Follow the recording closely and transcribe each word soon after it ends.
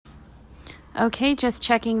Okay, just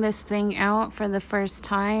checking this thing out for the first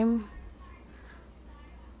time.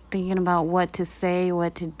 Thinking about what to say,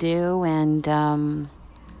 what to do, and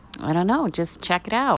I don't know, just check it out.